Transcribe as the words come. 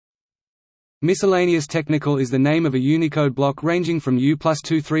Miscellaneous Technical is the name of a Unicode block ranging from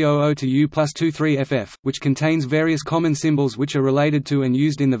U+2300 to U+23FF, which contains various common symbols which are related to and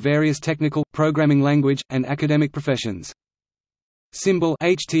used in the various technical, programming language, and academic professions. Symbol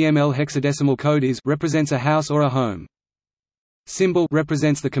HTML hexadecimal code is represents a house or a home. Symbol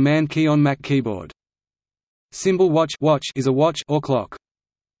represents the command key on Mac keyboard. Symbol watch is a watch or clock.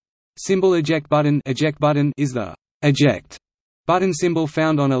 Symbol eject button is the eject button symbol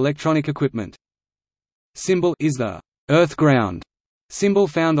found on electronic equipment. Symbol is the earth ground symbol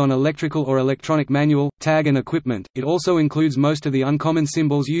found on electrical or electronic manual, tag and equipment. It also includes most of the uncommon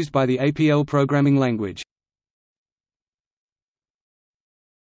symbols used by the APL programming language.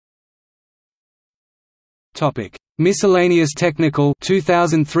 Topic: Miscellaneous Technical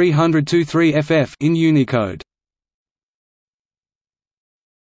 2300-3FF in Unicode.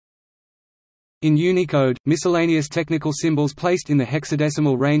 In Unicode, miscellaneous technical symbols placed in the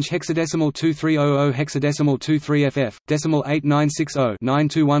hexadecimal range hexadecimal 2300 hexadecimal 23FF, decimal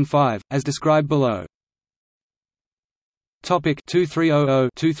 8960-9215, as described below. Topic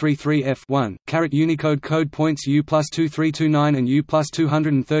 2300-233F1 Unicode code points U+2329 and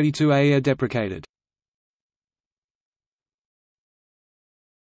U+232A are deprecated.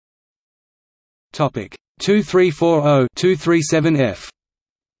 Topic 2340-237F.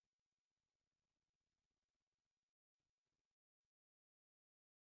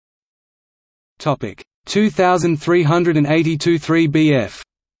 Topic 2382-3BF.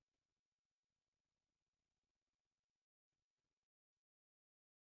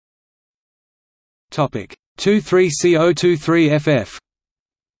 Topic 23CO-23FF.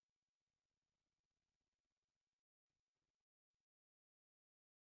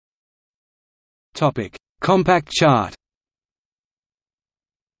 Topic compact chart.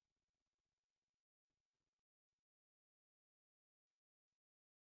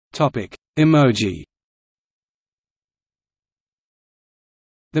 Topic Emoji.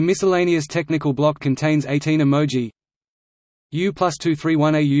 The miscellaneous technical block contains 18 emoji: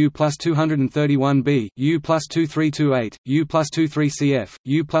 U+231A, U+231B, U+2328, U+23CF,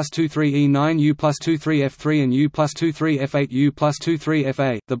 U+23E9, U+23F3 and U+23F8,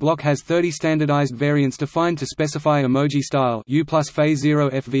 U+23FA. The block has 30 standardized variants defined to specify emoji style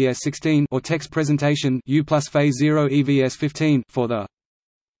U+Fa0 FVS16 or text presentation U+Fa0 EVS15 for the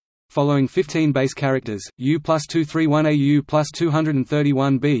following 15 base characters: U+231A,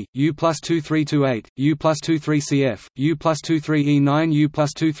 U+231B, U+2328, U+23CF, U+23E9,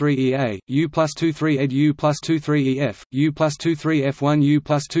 U+23EA, U+23ED, U+23EF, U+23F1,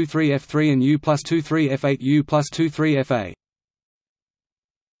 U+23F3 and U+23F8, U+23FA.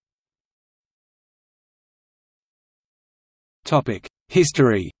 Topic: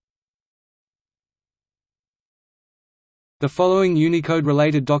 History. The following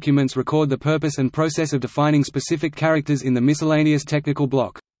Unicode-related documents record the purpose and process of defining specific characters in the miscellaneous technical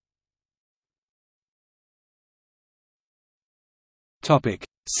block.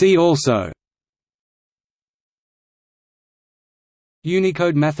 See also: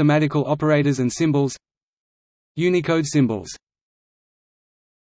 Unicode mathematical operators and symbols, Unicode symbols.